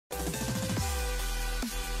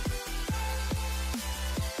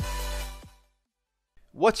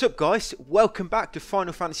What's up guys, welcome back to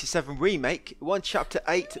Final Fantasy VII Remake. We're on chapter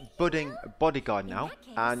 8, Budding Bodyguard now.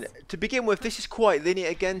 And to begin with, this is quite linear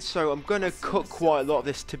again, so I'm going to cut quite a lot of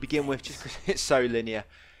this to begin with just because it's so linear.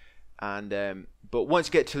 And but once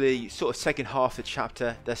you get to the sort of second half of the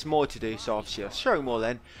chapter, there's more to do, so obviously I'll show more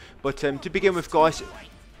then. But to begin with guys,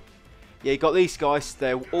 yeah, you got these guys,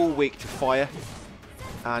 they're all weak to fire.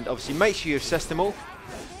 And obviously make sure you assess them all.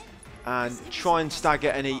 And try and stagger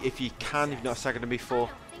any if you can, if you've not staggered them before.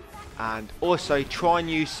 And also try and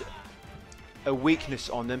use a weakness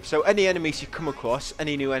on them. So any enemies you come across,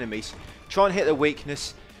 any new enemies, try and hit their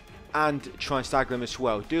weakness and try and stagger them as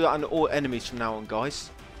well. Do that on all enemies from now on, guys.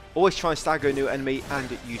 Always try and stagger a new enemy and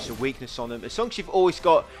use a weakness on them. As long as you've always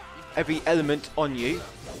got every element on you.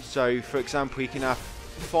 So for example, you can have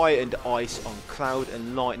fire and ice on Cloud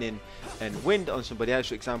and lightning and wind on somebody else.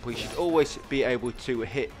 For example, you should always be able to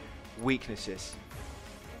hit weaknesses.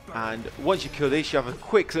 And once you kill these, you have a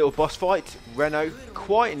quick little boss fight. Reno,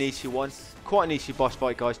 quite an easy one, quite an easy boss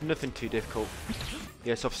fight guys, nothing too difficult.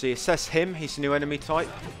 Yes, obviously assess him, he's a new enemy type.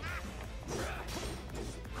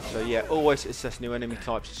 So yeah, always assess new enemy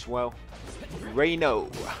types as well. Reno,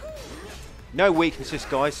 no weaknesses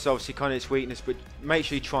guys, so obviously kind of its weakness, but make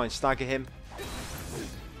sure you try and stagger him.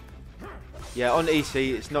 Yeah, on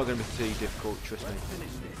easy, it's not going to be too difficult, trust me.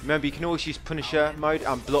 Remember, you can always use Punisher mode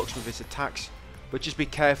and blocks with his attacks, but just be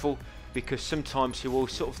careful because sometimes he will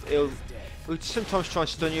he'll sometimes try and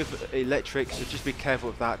stun you with electric, so just be careful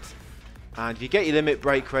of that. And if you get your limit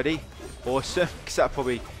break ready, awesome, because that's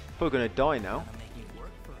probably going to die now.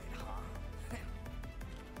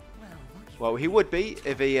 Well, he would be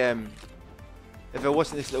if there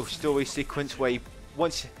wasn't this little story sequence where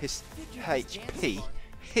once his HP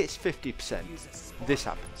hits 50%, this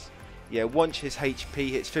happens. Yeah, once his HP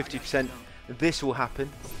hits 50%, this will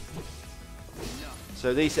happen.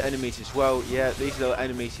 So these are enemies as well. Yeah, these are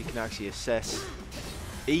enemies you can actually assess.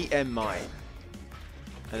 EM mine.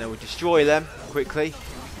 And then we'll destroy them quickly.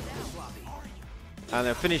 And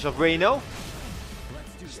then finish off Reno.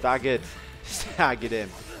 Staggered. Staggered him.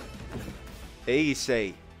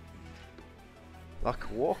 Easy. Like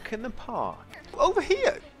a walk in the park. Over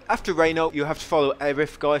here. After Reno, you have to follow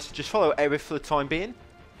Aerith, guys. Just follow Aerith for the time being.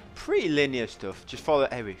 Pretty linear stuff. Just follow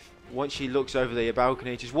Aerith. Once she looks over the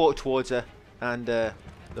balcony, just walk towards her and the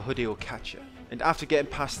hoodie will catch her. And after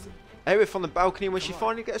getting past Aerith on the balcony, when she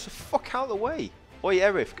finally gets the fuck out of the way. Oi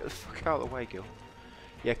Aerith, get the fuck out of the way, girl.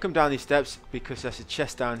 Yeah, come down these steps because there's a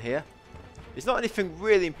chest down here. It's not anything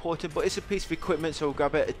really important, but it's a piece of equipment, so we'll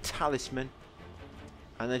grab it, a talisman.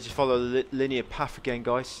 And then just follow the linear path again,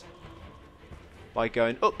 guys. By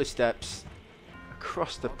going up the steps,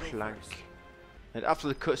 across the plank. And after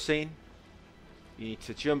the cutscene, you need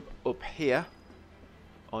to jump up here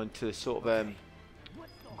onto the sort of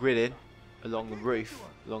gridding along the roof,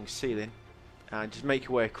 along the ceiling, and just make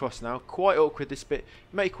your way across now. Quite awkward this bit.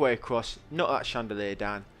 Make your way across, not that chandelier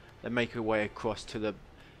down, then make your way across to the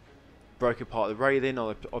broken part of the railing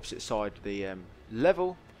on the opposite side of the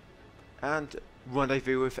level, and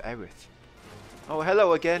rendezvous with Aerith. Oh,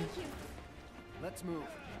 hello again. Let's move.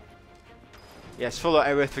 Yes, follow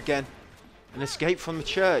Aerith again. And escape from the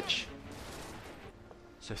church.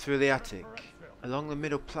 So through the attic, along the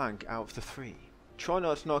middle plank out of the three. Try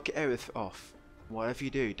not to knock Aerith off. Whatever you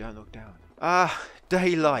do, don't look down. Ah,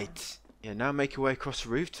 daylight. Yeah, now make your way across the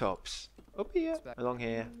rooftops. Up here, along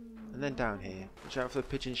here, and then down here. Watch out for the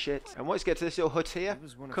pigeon shit. And once you get to this little hut here,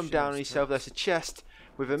 come down on yourself. There's a chest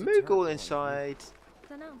with a Moogle inside.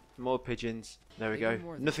 More pigeons. There we go.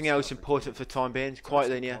 Nothing else important for the time being. Quite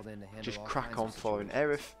linear. Just crack on following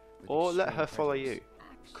Aerith. Or let her follow you.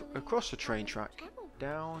 Across the train track.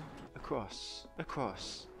 Down. Across.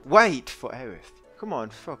 Across. Wait for Aerith. Come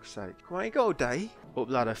on, for fuck's sake. Come on, you go day. Up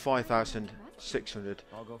ladder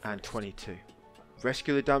 5,622.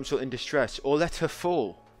 Rescue the damsel in distress. Or let her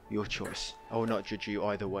fall. Your choice. I will not judge you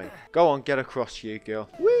either way. Go on, get across you,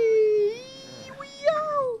 girl. Whee!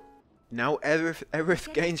 Now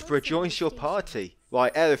Aerith Gainsborough joins your party.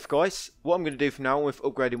 Right, Aerith guys, what I'm going to do from now on with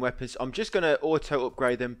upgrading weapons, I'm just going to auto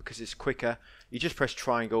upgrade them because it's quicker. You just press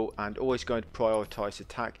triangle and always going to prioritise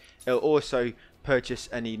attack. It'll also purchase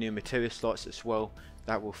any new material slots as well.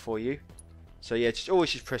 That will for you. So yeah,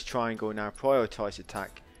 always press triangle now, prioritise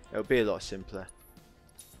attack. It'll be a lot simpler.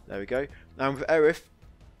 There we go. Now with Aerith,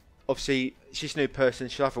 obviously she's a new person,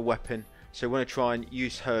 she'll have a weapon. So we want to try and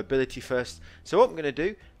use her ability first. So what I'm going to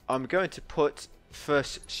do, I'm going to put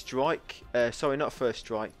first strike, sorry, not first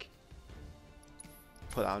strike.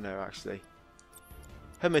 Put that on there actually.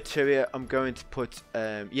 Her materia, I'm going to put,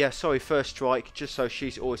 yeah, sorry, first strike, just so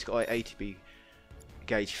she's always got like ATB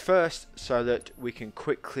gauge first, so that we can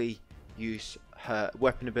quickly use her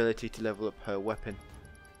weapon ability to level up her weapon.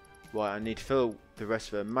 Right, I need to fill the rest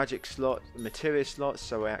of her magic slot, materia slots,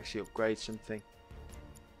 so I actually upgrade something.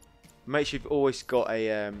 Make sure you've always got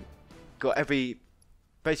a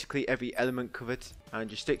basically every element covered, and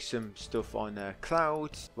just stick some stuff on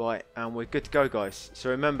clouds. Right, and we're good to go, guys. So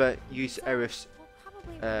remember, use Aerith's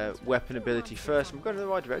weapon ability first. I'm going in the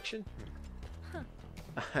right direction.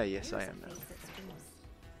 Yes, I am now.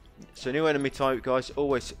 So new enemy type, guys,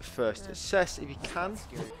 always first assess if you can.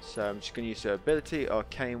 So I'm just going to use her ability,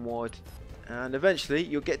 Arcane Ward, and eventually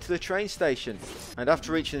you'll get to the train station. And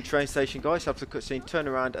after reaching the train station, guys, after the cutscene, turn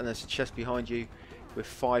around and there's a chest behind you with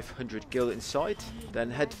 500 gil inside.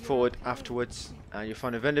 Then head forward afterwards and you'll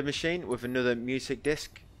find a vending machine with another music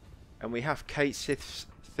disc. And we have Kate Sith's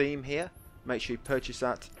theme here. Make sure you purchase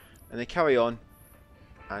that and then carry on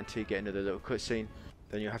until you get another little cutscene.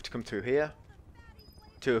 Then you'll have to come through here.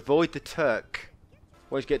 To avoid the Turk,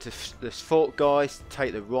 once you get to this fort, guys,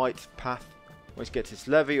 take the right path. Once you get to this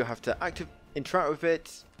lever, you'll have to interact with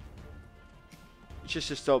it, just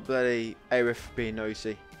to stop bloody Aerith being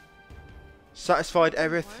nosy. Satisfied,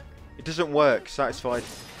 Aerith? It doesn't work. Satisfied,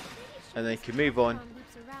 and then you can move on,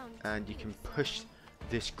 and you can push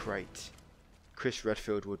this crate. Chris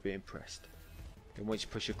Redfield would be impressed. And once you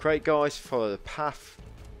push your crate, guys, follow the path.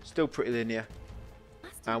 Still pretty linear.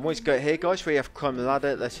 And once you get here, guys, where you have to climb the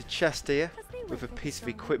ladder, there's a chest here with a piece of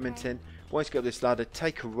equipment in. Once you get up this ladder,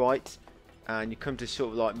 take a right and you come to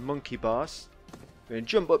sort of like monkey bars. You're going to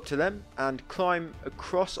jump up to them and climb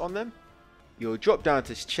across on them. You'll drop down to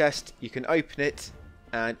this chest, you can open it,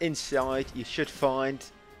 and inside you should find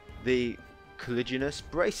the Colliginous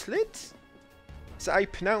bracelet. Is that how you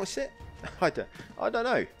pronounce it? I don't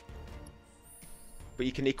know. But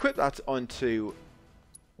you can equip that onto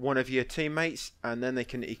one of your teammates, and then they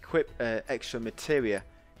can equip extra materia,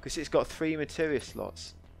 because it's got 3 materia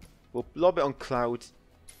slots. We'll lob it on Cloud.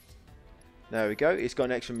 There we go, it's got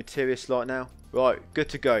an extra materia slot now. Right, good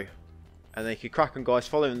to go. And then you can crack on, guys,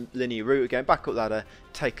 follow the linear route again, back up ladder,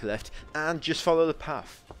 take a left, and just follow the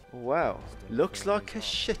path. Wow, looks like a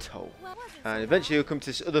shithole. And eventually you'll come to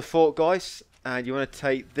this other fort, guys, and you want to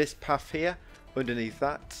take this path here, underneath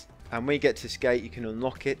that. And when you get to this gate, you can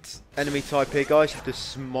unlock it. Enemy type here, guys, the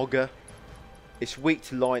Smogger. It's weak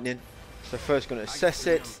to lightning. So first going to assess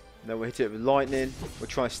it. Then we'll hit it with lightning. We'll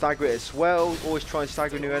try and stagger it as well. Always try and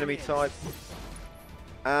stagger a new enemy type.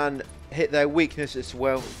 And hit their weakness as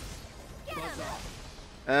well.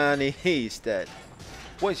 And he's dead.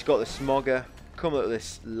 Once you've got the Smogger, come up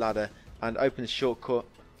this ladder and open the shortcut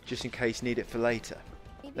just in case you need it for later.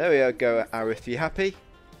 There we go, Aerith. You happy?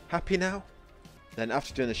 Happy now? Then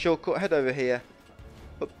after doing the shortcut, head over here,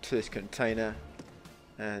 up to this container,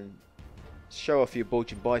 and show off your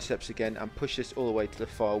bulging biceps again, and push this all the way to the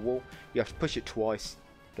far wall. You have to push it twice.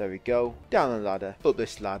 There we go. Down the ladder, up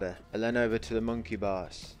this ladder, and then over to the monkey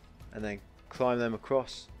bars, and then climb them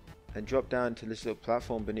across, and drop down to this little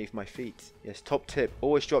platform beneath my feet. Yes, top tip,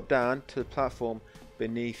 always drop down to the platform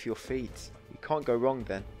beneath your feet. You can't go wrong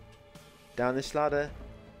then. Down this ladder,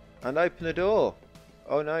 and open the door.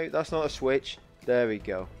 Oh no, that's not a switch. There we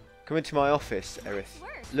go. Come into my office, Aerith.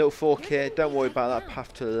 Little fork here. Don't worry about that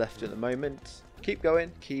path to the left at the moment. Keep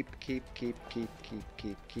going. Keep going.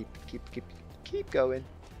 Keep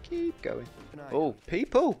going. Oh,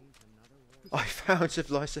 people! I found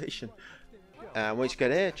civilization. And once you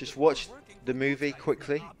get here, just watch the movie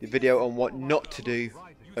quickly. The video on what not to do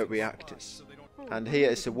at reactors. And here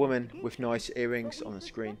is a woman with nice earrings on the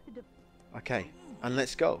screen. Okay, and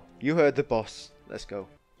let's go. You heard the boss. Let's go.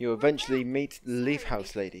 You'll eventually meet the Leaf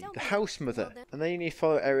House lady, the house mother, and then you need to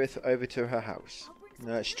follow Aerith over to her house.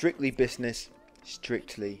 Strictly business,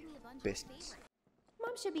 strictly business.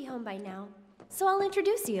 Mom should be home by now, so I'll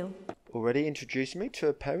introduce you. Already introduced me to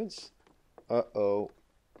her parents? Uh-oh.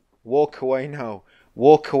 Walk away now.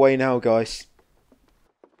 Walk away now, guys.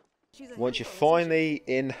 Once you're finally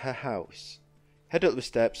in her house, head up the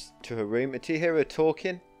steps to her room until you hear her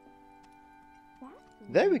talking.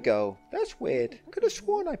 There we go. That's weird. I could have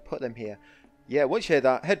sworn I put them here. Yeah, once you hear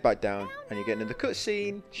that, head back down and you get into the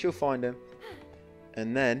cutscene. She'll find them.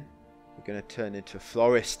 And then we're going to turn into a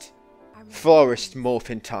florist. Florist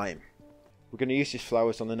morphin time. We're going to use these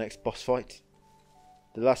flowers on the next boss fight.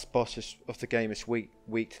 The last boss of the game is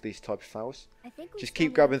weak to these type of flowers. Just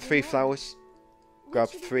keep grabbing 3 flowers. Grab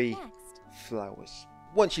 3 flowers.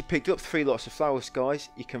 Once you picked up 3 lots of flowers, guys,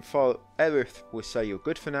 you can follow Aerith will say you're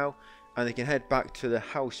good for now. And they can head back to the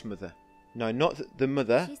house mother. No, not the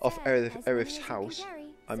mother of Aerith's house.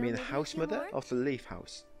 I mean the house mother of the Leaf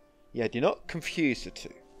House. Yeah, do not confuse the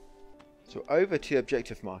two. So over to the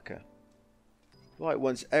objective marker. Right,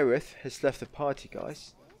 once Aerith has left the party,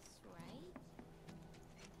 guys,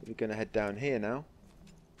 We're going to head down here now.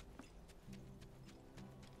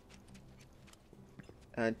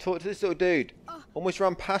 And talk to this little dude. Almost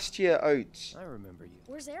ran past you, Oates. I remember you.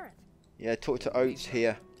 Where's Aerith? Yeah, talk to Oates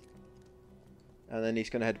here. And then he's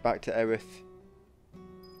going to head back to Aerith.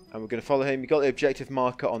 And we're going to follow him. You got the objective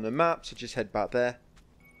marker on the map, so just head back there.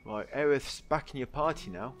 Right, Aerith's back in your party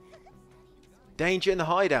now. Danger in the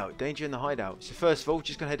hideout. Danger in the hideout. So first of all,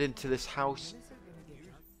 just going to head into this house.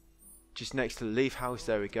 Just next to the Leaf House.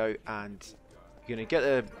 There we go. And you're going to get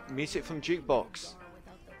the music from the jukebox.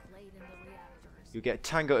 You'll get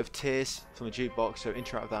Tango of Tears from the jukebox, so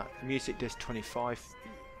interact with that. Music disc 25.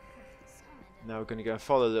 Now we're going to go and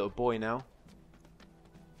follow the little boy now.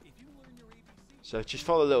 So just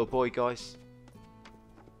follow the little boy, guys.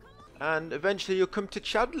 And eventually you'll come to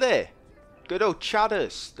Chadley. Good old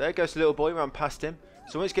Chadders. There goes the little boy, ran past him.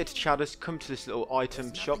 So once you get to Chadders, come to this little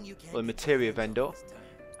item shop, or the materia vendor.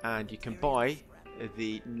 And you can buy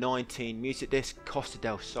the 19 music disc, Costa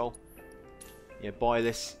del Sol. Yeah, buy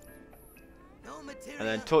this. And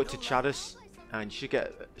then talk to Chadders, and you should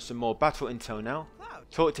get some more battle intel now.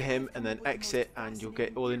 Talk to him and then exit, and you'll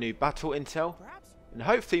get all the new battle intel. And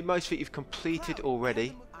hopefully most of it you've completed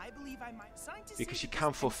already, because you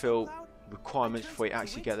can fulfill requirements before you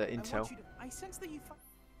actually get that intel.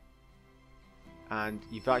 And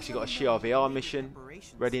you've actually got a ShiRVR mission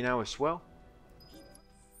ready now as well.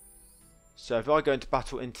 So if I go into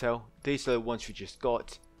battle intel, these are the ones we just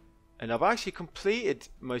got. And I've actually completed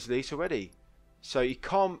most of these already. So you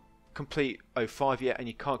can't complete 05 yet, and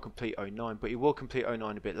you can't complete 09, but you will complete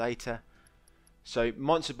 09 a bit later. So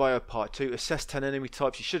Monster Bio Part 2, assess 10 enemy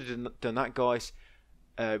types, you should have done that, guys.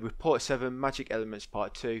 Report 7, Magic Elements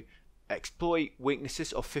Part 2, exploit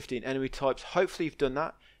weaknesses of 15 enemy types. Hopefully you've done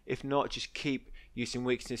that. If not, just keep using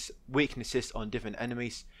weaknesses on different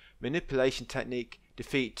enemies. Manipulation technique,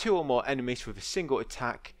 defeat 2 or more enemies with a single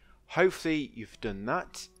attack. Hopefully you've done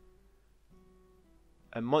that.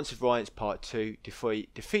 And Monster Variants Part 2,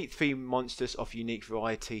 defeat 3 monsters of unique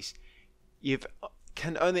varieties. You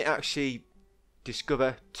can only actually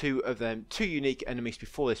discover 2 unique enemies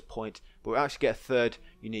before this point, but we'll actually get a 3rd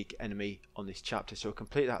unique enemy on this chapter, so we'll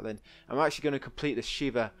complete that then. I'm actually going to complete the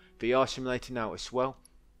Shiva VR simulator now as well.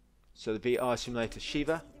 So the VR simulator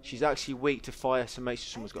Shiva, she's actually weak to fire, so make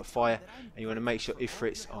sure someone's got fire, and you want to make sure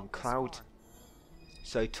Ifrit's on cloud.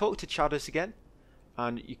 So talk to Chadders again,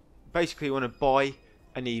 and you basically want to buy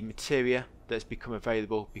any materia that's become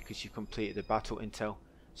available because you've completed the battle intel.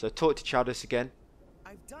 So talk to Chadders again,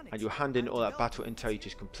 and you'll hand in all that battle intel you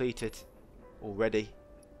just completed already.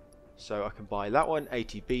 So I can buy that one,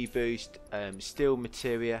 ATB boost, steel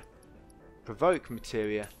materia, provoke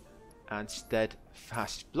materia, and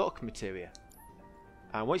steadfast block materia.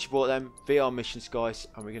 And once you bought them, VR missions, guys,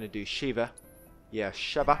 and we're going to do Shiva. Yeah,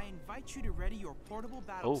 Shiva.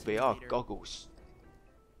 Oh, VR goggles.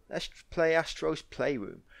 Let's play Astro's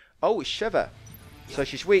Playroom. Oh, it's Shiva. So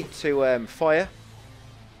she's weak to fire.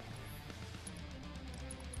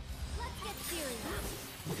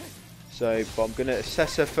 So, but I'm going to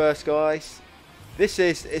assess her first, guys.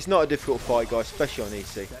 It's not a difficult fight, guys, especially on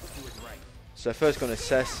easy. So first going to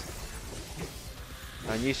assess.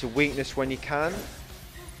 And use a weakness when you can.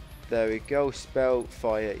 There we go. Spell,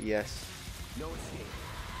 fire, yes.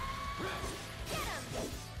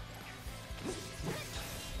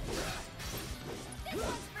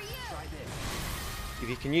 If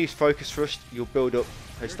you can use Focus Thrust, you'll build up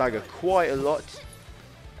her stagger quite a lot.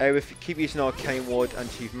 If you keep using Arcane Ward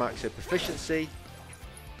until you've maxed her proficiency.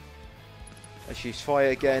 Let's use fire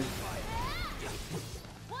again.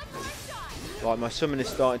 Right, my summon is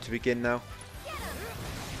starting to begin now.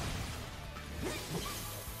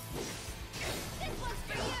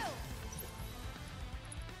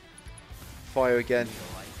 Fire again.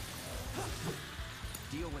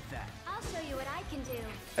 Deal with that. I'll show you what I can do.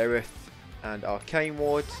 Aerith and Arcane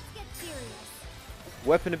Ward.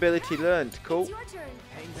 Weapon ability learned. Cool.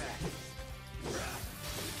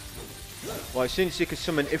 Right, as soon as you can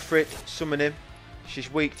summon Ifrit, summon him.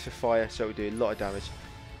 She's weak to fire, so we do a lot of damage.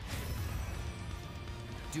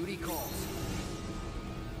 Duty calls.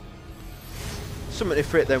 Summon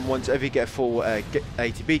Ifrit, then once ever you get a full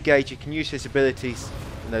ATB gauge, you can use his abilities,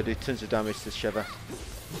 and they'll do tons of damage to Shiva.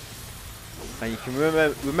 And you can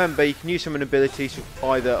remember you can use summon abilities with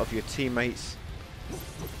either of your teammates.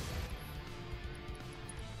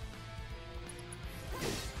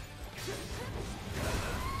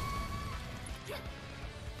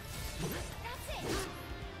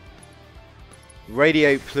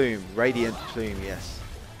 Radiant Plume, yes.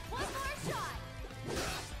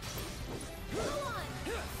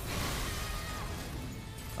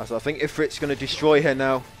 So I think Ifrit's going to destroy her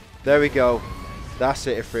now. There we go. That's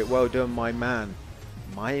it, Ifrit. Well done, my man.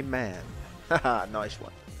 My man. Haha, nice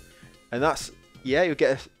one. And that's, yeah, you'll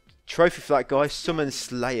get a trophy for that guy. Summon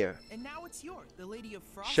Slayer. And now it's yours, the Lady of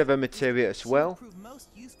Frost. Shiver materia as well. She will prove most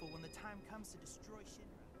useful when the time comes to destroy Shinra.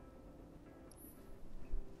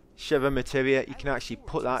 Shiver materia, you can actually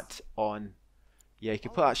put that on. Yeah, you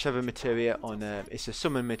can put that Shiver materia on. It's a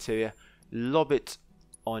summon materia. Lob it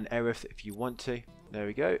on Aerith if you want to. There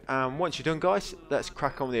we go. And once you're done, guys, let's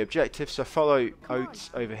crack on with the objective. So follow Oates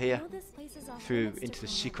over here through into the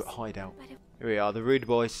secret hideout. Here we are, the rude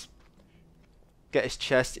boys. Get his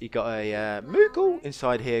chest. You got a Moogle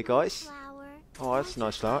inside here, guys. Oh, that's a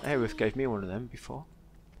nice flower. Aerith gave me one of them before.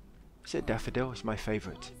 Is it daffodil? It's my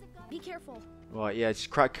favourite. Be careful. Right, yeah, just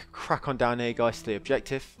crack on down here, guys, to the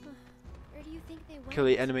objective. Where do you think they went? Kill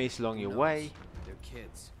the enemies along your way. They're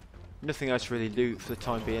kids. Nothing else really loot for the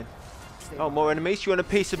time being. Oh, more enemies. You want a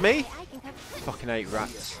piece of me? I can cover. Fucking hate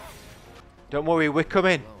rats. Don't worry, we're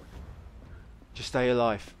coming. Just stay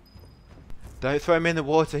alive. Don't throw him in the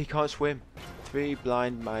water, he can't swim. 3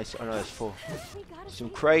 blind mice. Oh no, there's 4. We gotta Some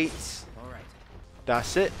save crates. All right.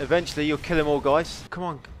 That's it. Eventually you'll kill them all, guys. Come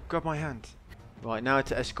on, grab my hand. Right, now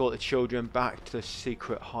to escort the children back to the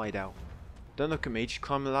secret hideout. Don't look at me, just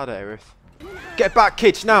climb the ladder, Aerith. Get back,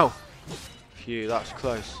 kids, now! Phew, that's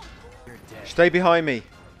close. You're dead. Stay behind me.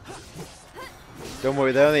 Don't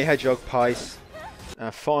worry, they're only hedgehog pies.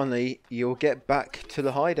 And finally, you'll get back to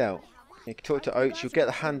the hideout. You can talk to Oates, you'll get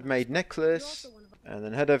the handmade necklace. And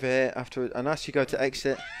then head over here afterwards. And as you go to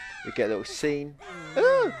exit, you'll get a little scene.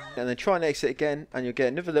 Ah! And then try and exit again, and you'll get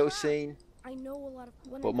another little scene. I know a lot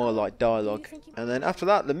of. But more like dialogue. And then after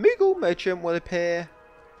that, the Moogle merchant will appear.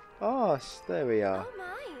 Ah, there we are. Oh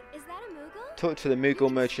my! Is that a Moogle? Talk to the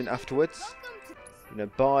Moogle merchant afterwards. You know,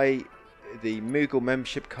 buy the Moogle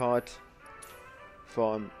membership card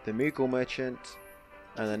from the Moogle merchant,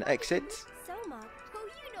 and then exit. Soma. Oh,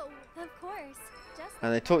 you know. Of course. Just.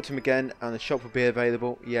 And then talk to him again, and the shop will be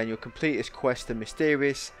available. Yeah, and you'll complete this quest, the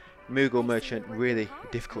mysterious Moogle merchant. Really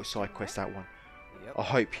difficult side quest, that one. Yep. I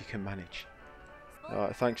hope you can manage.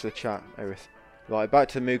 Alright, thanks for the chat, Aerith. Right, back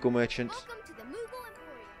to the Moogle merchant. Welcome to the Moogle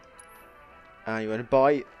Emporium. And you want to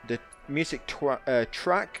buy the music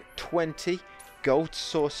track 20 gold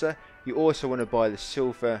saucer. You also want to buy the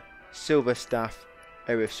silver staff,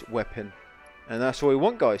 Aerith's weapon. And that's all we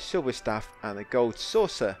want, guys. Silver staff and the gold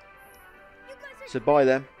saucer. So buy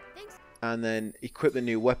them. Thanks. And then equip the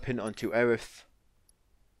new weapon onto Aerith.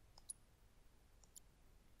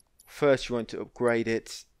 First you want to upgrade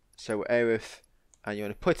it. So Aerith. And you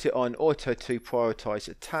want to put it on auto to prioritize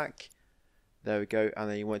attack. There we go.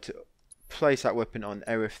 And then you want to place that weapon on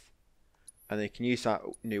Aerith. And then you can use that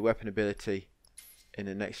new weapon ability in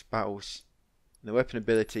the next battles. And the weapon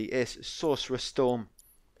ability is Sorcerer's Storm.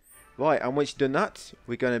 Right, and once you've done that,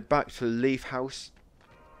 we're going back to the Leaf House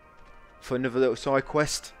for another little side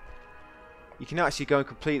quest. You can actually go and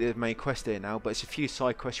complete the main quest here now, but it's a few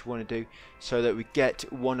side quests you want to do so that we get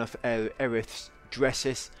one of Aerith's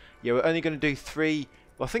dresses. Yeah, we're only going to do 3,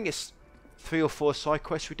 well, I think it's 3 or 4 side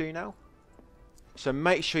quests we do now. So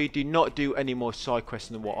make sure you do not do any more side quests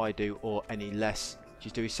than what I do, or any less.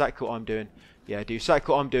 Just do exactly what I'm doing. Yeah, do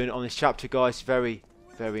exactly what I'm doing on this chapter, guys. Very,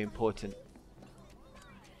 very important.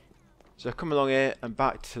 So come along here and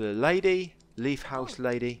back to the lady, Leaf House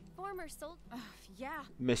lady, Former soldier. Yeah.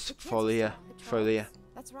 Miss Folia.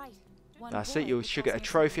 That's right. That's it. You should get a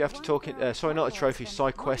trophy after talking. Sorry, not a trophy.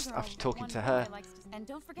 Side quest after talking to her. And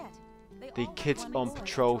don't forget, The Kids on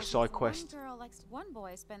Patrol side quest. One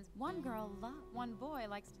boy spends. One boy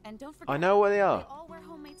likes. And don't forget. I know where they are. all wear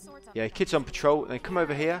homemade swords on Yeah, Kids on Patrol. They come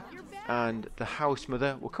over here, and the house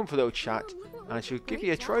mother will come for a little chat, and she'll give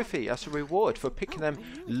you a trophy as a reward for picking them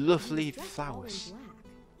lovely flowers.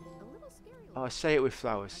 Oh, say it with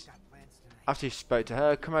flowers. After you spoke to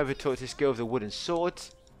her, come over and talk to this girl with a wooden sword.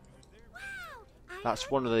 That's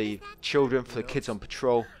one of the children for the Kids on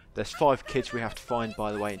Patrol. There's 5 kids we have to find,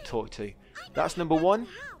 by the way, and talk to. That's number 1.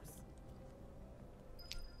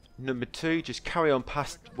 Number 2, just carry on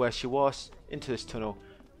past where she was, into this tunnel.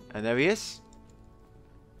 And there he is.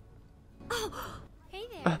 Hey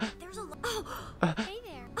there. There's a. Hey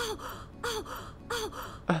there.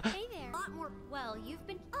 Hey there. Lot more. Well, you've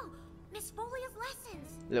been. Oh, Miss Folia's lessons.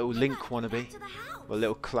 Little Link wannabe. To the house. Or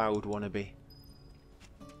little Cloud wannabe.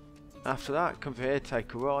 After that, come here,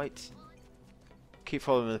 take a right. Keep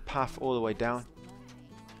following the path all the way down.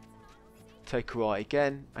 Take a right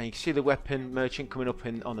again, and you can see the weapon merchant coming up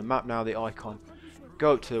on the map now, the icon.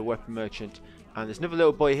 Go up to the weapon merchant, and there's another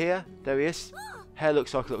little boy here. There he is. Hair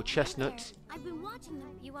looks like a little chestnut. I've been watching them.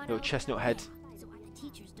 You want Little chestnut head. So why the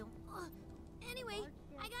teachers don't. Anyway,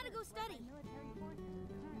 I gotta go study.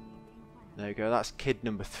 There you go, that's kid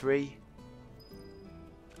number 3.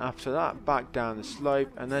 After that, back down the slope,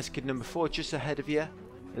 and there's kid number 4 just ahead of you.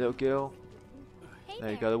 The little girl. Hey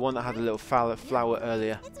There you go, the one that had the little flower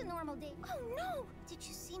earlier. It's a normal day. Oh no! Did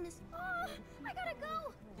you see Miss? Oh, I gotta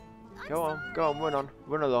go. Go on,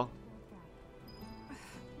 run along.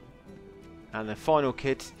 And the final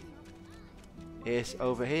kid is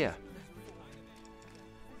over here.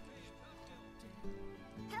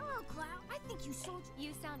 Hello, Cloud. I think you sold.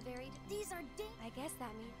 You sound very. These are I guess that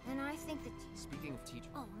means. and I think that. Speaking of teacher,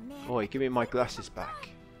 Oh man. Boy, give me my glasses back.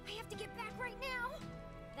 I have to get back right now.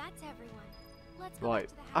 That's everyone. Let's go Right, back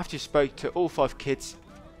to the house. after you spoke to all 5 kids,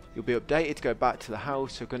 you'll be updated to go back to the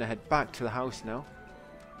house. So we're going to head back to the house now.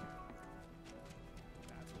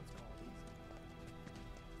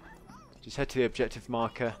 Just head to the objective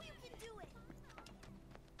marker.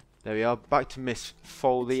 There we are, back to Miss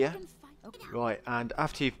Folia. Right, and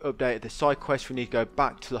after you've updated the side quest, we need to go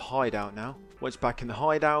back to the hideout now. Once back in the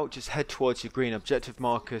hideout, just head towards your green objective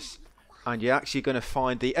markers, and you're actually going to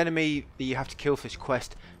find the enemy that you have to kill for this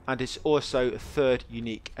quest, and it's also a 3rd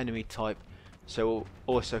unique enemy type, so we'll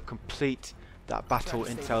also complete that battle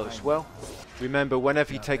intel as well. Remember,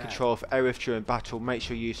 whenever you take control of Aerith during battle, make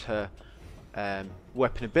sure you use her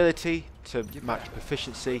weapon ability to match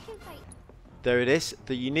proficiency. There it is,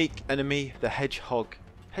 the unique enemy, the Hedgehog.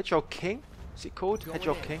 Hedgehog King? Is it called?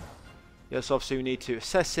 Hedgehog King? Yes, obviously we need to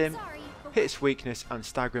assess him, hit his weakness and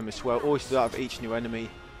stagger him as well. Always do that with each new enemy.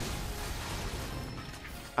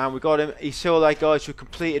 And we got him. You see all that, guys? We've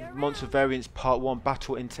completed Monster Variants Part 1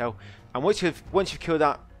 Battle Intel. And once you've killed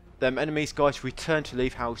them enemies, guys, return to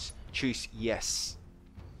Leaf House. Choose yes.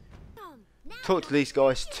 Talk to these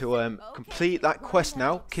guys to complete that quest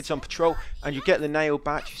now. Kids on Patrol. And you get the nail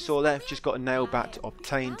bat. You saw there, just got a nail bat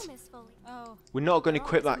obtained. Oh. We're not going to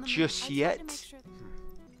equip that I just tried to make yet. sure that-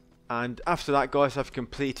 And after that, guys, I've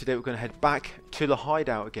completed it. We're going to head back to the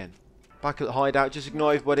hideout again. Back at the hideout, just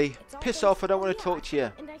ignore everybody. Piss off, I don't want to talk to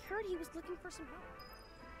you. And I heard he was looking for some help.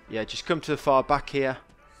 Yeah, just come to the far back here.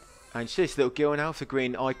 And you see this little girl now with the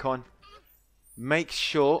green icon. Make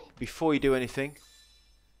sure, before you do anything,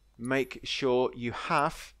 make sure you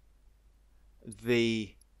have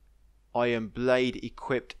the Iron Blade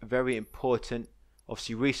equipped. Very important.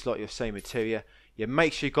 Obviously, reslot your same materia. Yeah,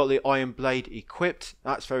 make sure you've got the Iron Blade equipped.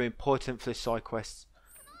 That's very important for the side quests.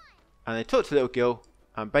 And then talk to the little girl.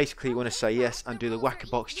 And basically you want to say yes and do the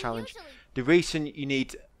Whack-a-Box challenge. The reason you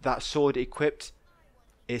need that sword equipped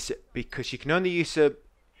is because you can only use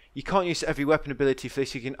you can't use every weapon ability for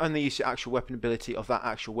this. You can only use the actual weapon ability of that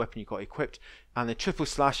actual weapon you got equipped. And the triple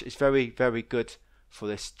slash is very, very good for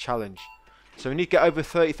this challenge. So we need to get over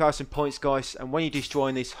 30,000 points, guys. And when you're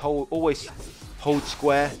destroying this, always hold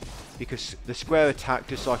square, because the square attack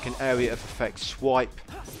does like an area of effect swipe,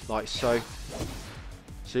 like so.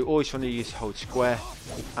 So you always want to use hold square,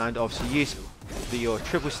 and obviously use your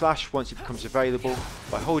triple slash once it becomes available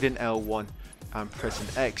by holding L1 and pressing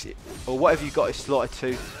X, or whatever you got it slotted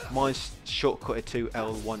to. Mine's shortcutted to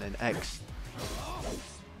L1 and X.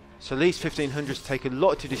 So these 1500s take a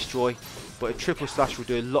lot to destroy, but a triple slash will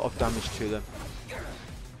do a lot of damage to them.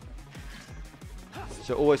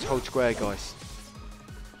 So always hold square, guys,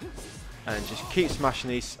 and just keep smashing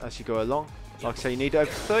these as you go along. Like I say, you need over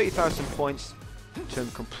 30,000 points to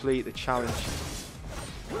complete the challenge,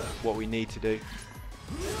 what we need to do.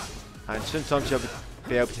 And sometimes you'll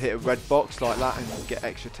be able to hit a red box like that and get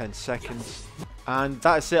extra 10 seconds. And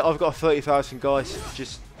that's it. I've got 30,000, guys.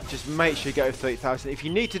 Just make sure you get over 30,000. If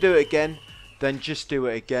you need to do it again, then just do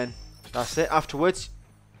it again. That's it. Afterwards,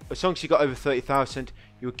 as long as you got over 30,000,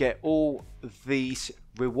 you'll get all these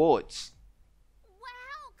rewards.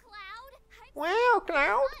 Wow,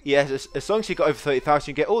 Cloud! Yes, as long as you got over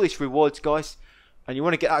 30,000, you get all these rewards, guys. And you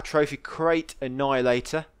want to get that trophy Crate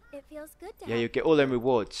Annihilator. It feels good to Yeah, you'll get all them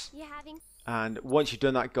rewards. you having. And once you've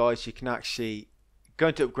done that, guys, you can actually go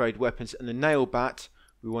into upgrade weapons. And the nail bat,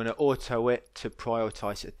 we want to auto it to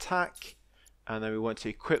prioritize attack. And then we want to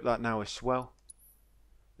equip that now as well.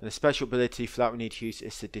 And the special ability for that we need to use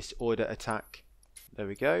is the disorder attack. There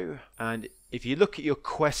we go. And if you look at your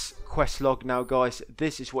quest log now, guys,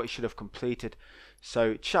 this is what you should have completed.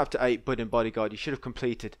 So chapter 8, Bud and Bodyguard, you should have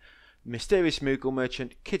completed Mysterious Moogle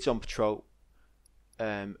Merchant, Kids on Patrol,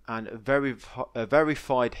 and a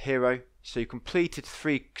verified hero. So you completed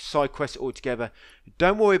 3 side quests altogether.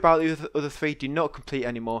 Don't worry about the other 3. Do not complete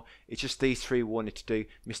anymore. It's just these 3 we wanted to do: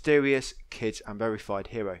 Mysterious, Kids, and verified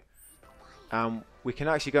hero. We can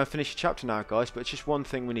actually go and finish the chapter now, guys. But it's just one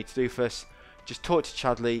thing we need to do first. Just talk to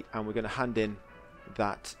Chadley, and we're going to hand in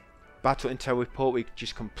that battle intel report we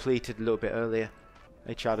just completed a little bit earlier.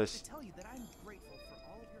 Hey, Chadders. to tell you that I'm grateful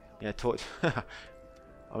for all of your help. Yeah, talk.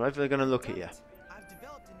 I'm never going to look at you. I've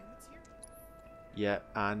developed a new material. Yeah,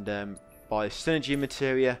 and by synergy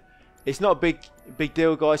materia, it's not a big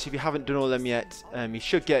deal, guys. If you haven't done all of them yet, you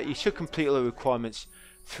should complete all the requirements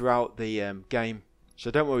throughout the game. So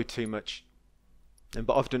don't worry too much.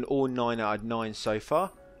 But I've done all 9 out of 9 so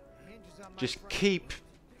far. Just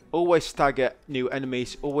always stagger new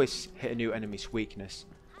enemies, always hit a new enemy's weakness,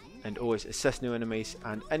 and always assess new enemies.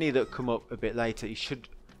 And any that come up a bit later, you should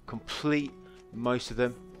complete most of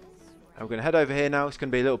them. And we're going to head over here now. It's going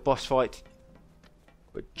to be a little boss fight.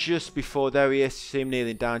 But just before, there he is, see him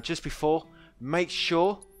kneeling down. Just before, make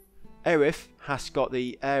sure Aerith has got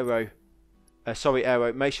the arrow. Make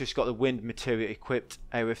sure she's got the wind materia equipped.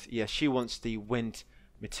 Aerith, yeah, she wants the wind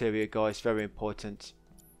materia, guys. Very important.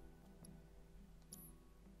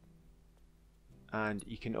 And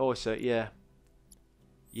you can also, yeah,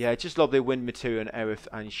 just lob the wind materia on Aerith,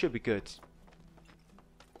 and you should be good.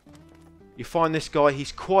 You find this guy,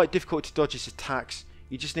 he's quite difficult to dodge his attacks.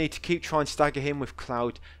 You just need to keep trying to stagger him with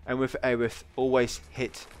Cloud, and with Aerith, always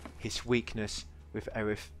hit his weakness with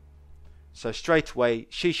Aerith. So straight away,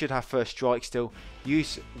 she should have first strike still.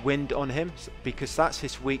 Use wind on him, because that's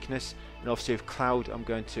his weakness. And obviously with Cloud, I'm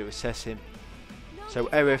going to assess him. So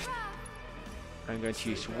Aerith, I'm going to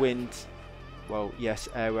use wind. Well, yes,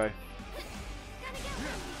 arrow.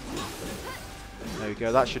 There we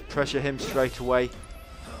go, that should pressure him straight away.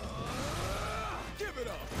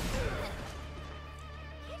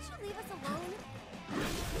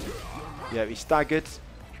 Yeah, he's staggered.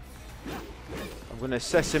 I'm going to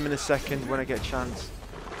assess him in a second when I get a chance.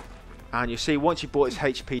 And you see, once you brought his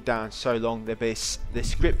HP down so long, there'll be the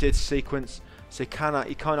scripted sequence, so you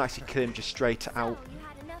can't actually kill him just straight out.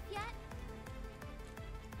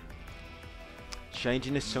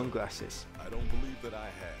 Changing his sunglasses. I don't believe that I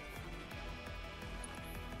have.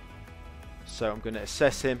 So I'm going to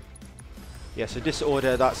assess him. Yeah, so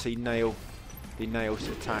disorder, that's the nails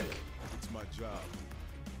attack. It's my job.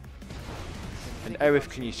 And Aerith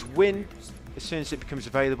can use wind as soon as it becomes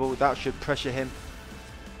available. That should pressure him.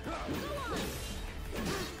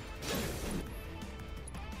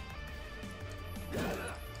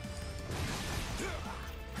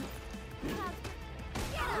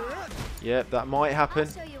 Yep, that might happen.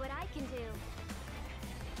 I'll show you what I can do.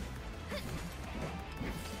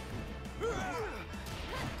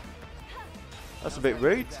 That's a bit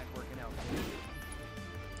rude.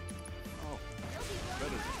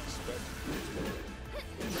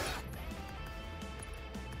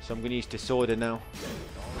 So I'm going to use disorder now.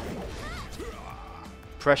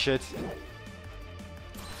 Pressured.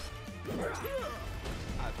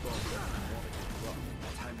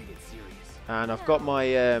 And I've got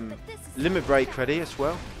my limit break ready as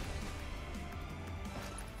well.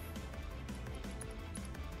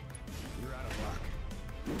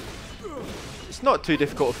 It's not too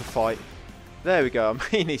difficult of a fight. There we go. I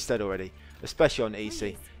mean, he's dead already, especially on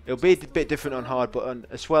easy. It'll be a bit different on hard, but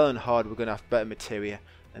as well on hard, we're going to have better materia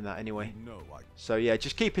than that anyway. So yeah,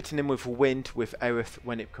 just keep hitting him with wind with Aerith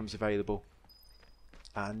when it becomes available.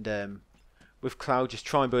 And with Cloud, just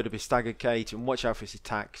try and build up his stagger gauge and watch out for his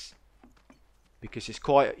attacks. Because it's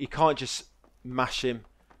quite, you can't just mash him.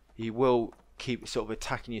 He will keep sort of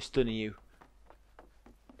attacking you, stunning you.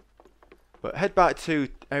 But head back to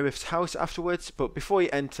Aerith's house afterwards. But before you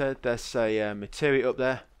enter, there's a materia up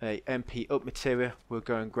there, a MP up materia. We'll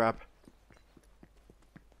go and grab.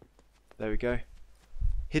 There we go.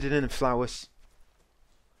 Hidden in the flowers.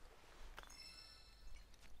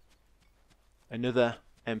 Another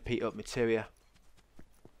MP up materia.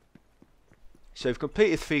 So we've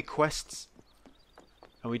completed 3 quests.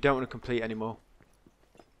 And we don't want to complete anymore.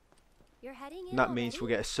 You're heading in And that means we'll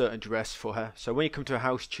get a certain dress for her. So when you come to a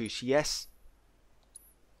house, choose yes.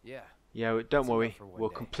 Yeah. Yeah, don't worry. We'll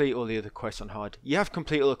complete all the other quests on hard. You have to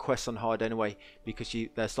complete all the quests on hard anyway, because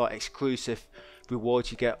there's like exclusive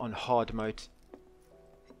rewards you get on hard mode.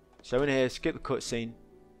 So in here, skip the cutscene.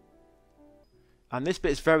 And this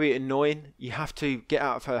bit is very annoying. You have to get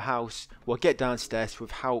out of her house, well, get downstairs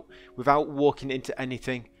without walking into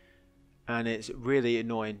anything. And it's really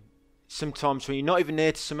annoying. Sometimes when you're not even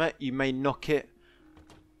near to something, you may knock it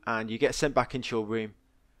and you get sent back into your room.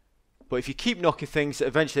 But if you keep knocking things,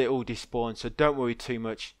 eventually it all despawns, so don't worry too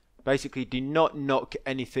much. Basically, do not knock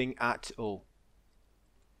anything at all.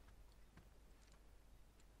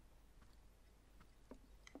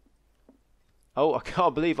 Oh, I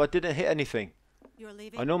can't believe I didn't hit anything.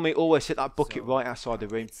 I normally always hit that bucket right outside the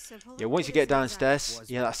room. Yeah, once you get downstairs,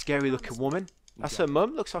 yeah, that scary looking woman. That's her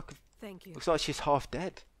mum. Looks like she's half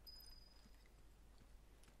dead.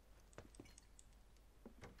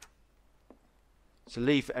 So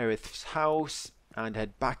leave Aerith's house and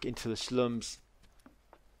head back into the slums.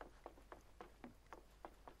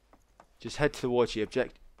 Just head towards the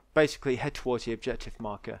basically head towards the objective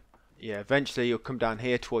marker. Yeah, eventually you'll come down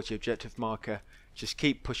here towards the objective marker. Just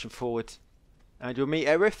keep pushing forward and you'll meet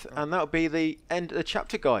Aerith, and that'll be the end of the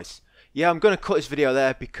chapter, guys. Yeah, I'm going to cut this video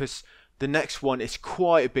there because the next one is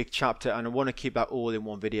quite a big chapter and I want to keep that all in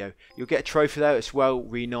one video. You'll get a trophy there as well,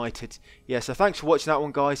 reunited. Yeah, so thanks for watching that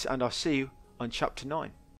one, guys, and I'll see you on chapter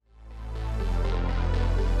 9.